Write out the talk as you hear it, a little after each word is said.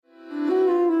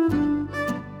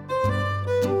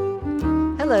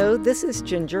Hello, this is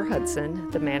Ginger Hudson,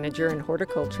 the manager and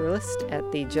horticulturalist at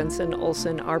the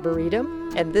Jensen-Olson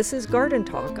Arboretum, and this is Garden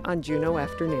Talk on Juneau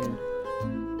Afternoon.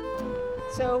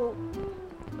 So,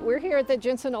 we're here at the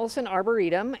Jensen-Olson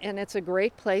Arboretum, and it's a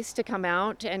great place to come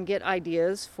out and get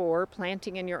ideas for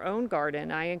planting in your own garden.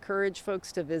 I encourage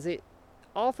folks to visit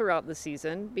all throughout the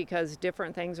season because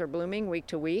different things are blooming week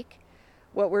to week.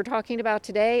 What we're talking about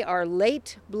today are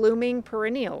late blooming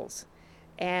perennials.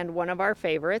 And one of our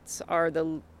favorites are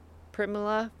the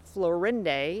Primula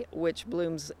florindae, which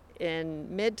blooms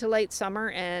in mid to late summer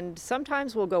and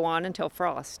sometimes will go on until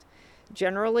frost.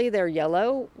 Generally, they're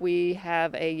yellow. We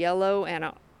have a yellow and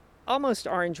an almost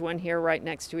orange one here right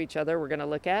next to each other we're going to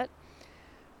look at.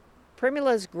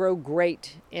 Primulas grow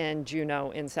great in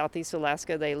Juneau in southeast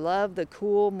Alaska. They love the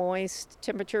cool, moist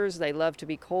temperatures. They love to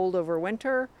be cold over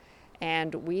winter,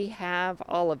 and we have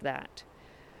all of that.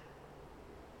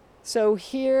 So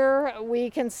here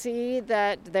we can see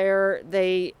that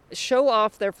they show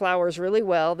off their flowers really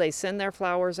well. They send their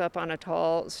flowers up on a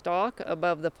tall stalk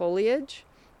above the foliage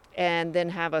and then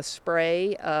have a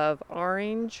spray of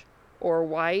orange or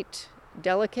white,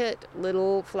 delicate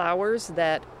little flowers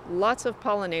that lots of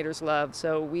pollinators love.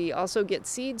 So we also get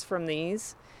seeds from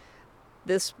these.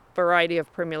 This variety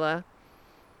of primula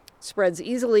spreads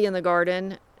easily in the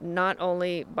garden, not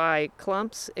only by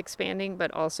clumps expanding,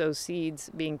 but also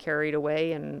seeds being carried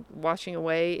away and washing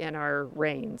away in our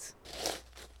rains.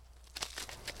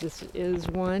 This is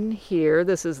one here.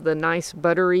 This is the nice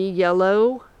buttery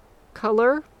yellow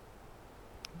color,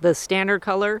 the standard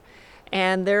color.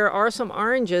 And there are some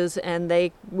oranges and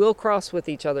they will cross with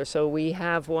each other. So we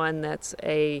have one that's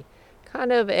a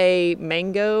kind of a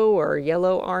mango or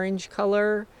yellow-orange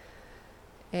color,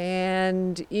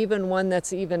 and even one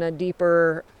that's even a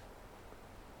deeper,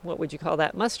 what would you call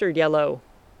that, mustard yellow.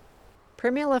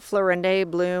 Primula florindae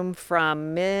bloom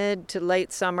from mid to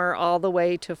late summer all the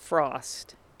way to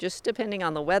frost, just depending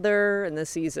on the weather and the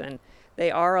season.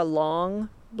 They are a long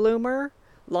bloomer,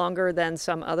 longer than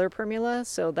some other primula,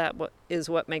 so that is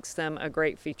what makes them a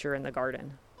great feature in the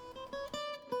garden.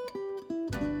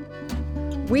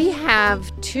 We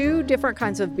have two different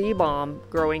kinds of bee balm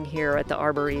growing here at the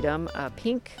Arboretum, a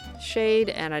pink shade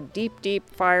and a deep, deep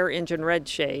fire engine red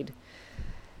shade.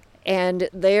 And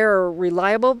they're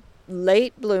reliable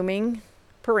late blooming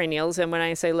perennials. And when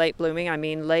I say late blooming, I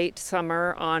mean late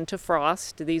summer on to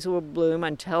frost. These will bloom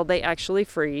until they actually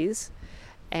freeze.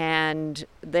 And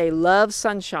they love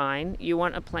sunshine. You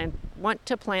want to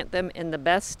plant them in the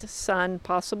best sun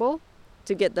possible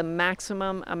to get the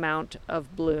maximum amount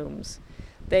of blooms.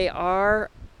 They are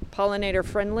pollinator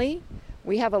friendly.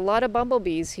 We have a lot of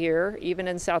bumblebees here, even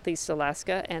in southeast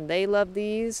Alaska, and they love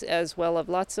these as well as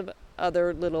lots of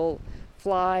other little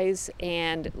flies.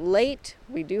 And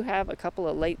we do have a couple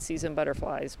of late season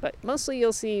butterflies, but mostly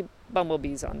you'll see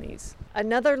bumblebees on these.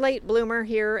 Another late bloomer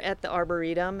here at the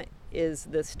Arboretum is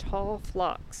this tall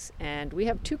phlox, and we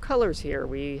have two colors here.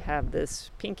 We have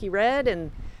this pinky red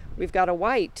and we've got a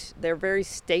white. They're very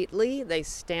stately, they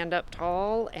stand up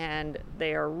tall, and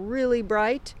they are really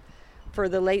bright for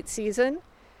the late season,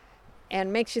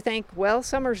 and makes you think, well,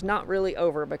 summer's not really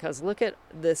over, because look at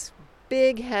this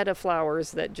big head of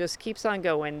flowers that just keeps on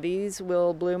going. These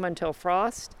will bloom until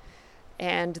frost,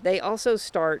 and they also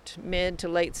start mid to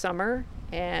late summer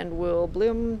and will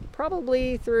bloom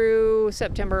probably through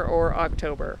September or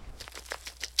October.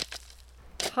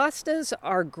 Hostas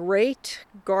are great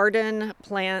garden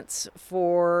plants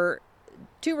for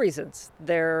two reasons.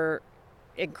 They're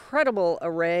incredible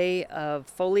array of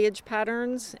foliage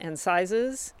patterns and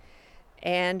sizes,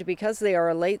 and because they are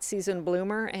a late season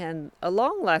bloomer and a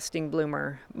long-lasting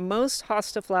bloomer. Most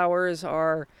hosta flowers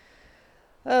are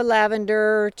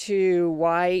lavender to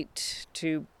white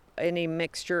to any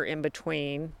mixture in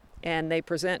between, and they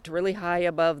present really high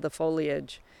above the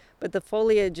foliage. But the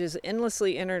foliage is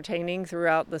endlessly entertaining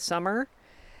throughout the summer,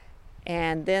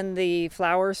 and then the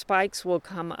flower spikes will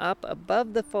come up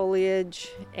above the foliage,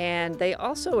 and they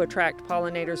also attract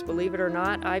pollinators, believe it or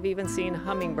not. I've even seen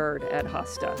hummingbird at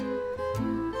hosta.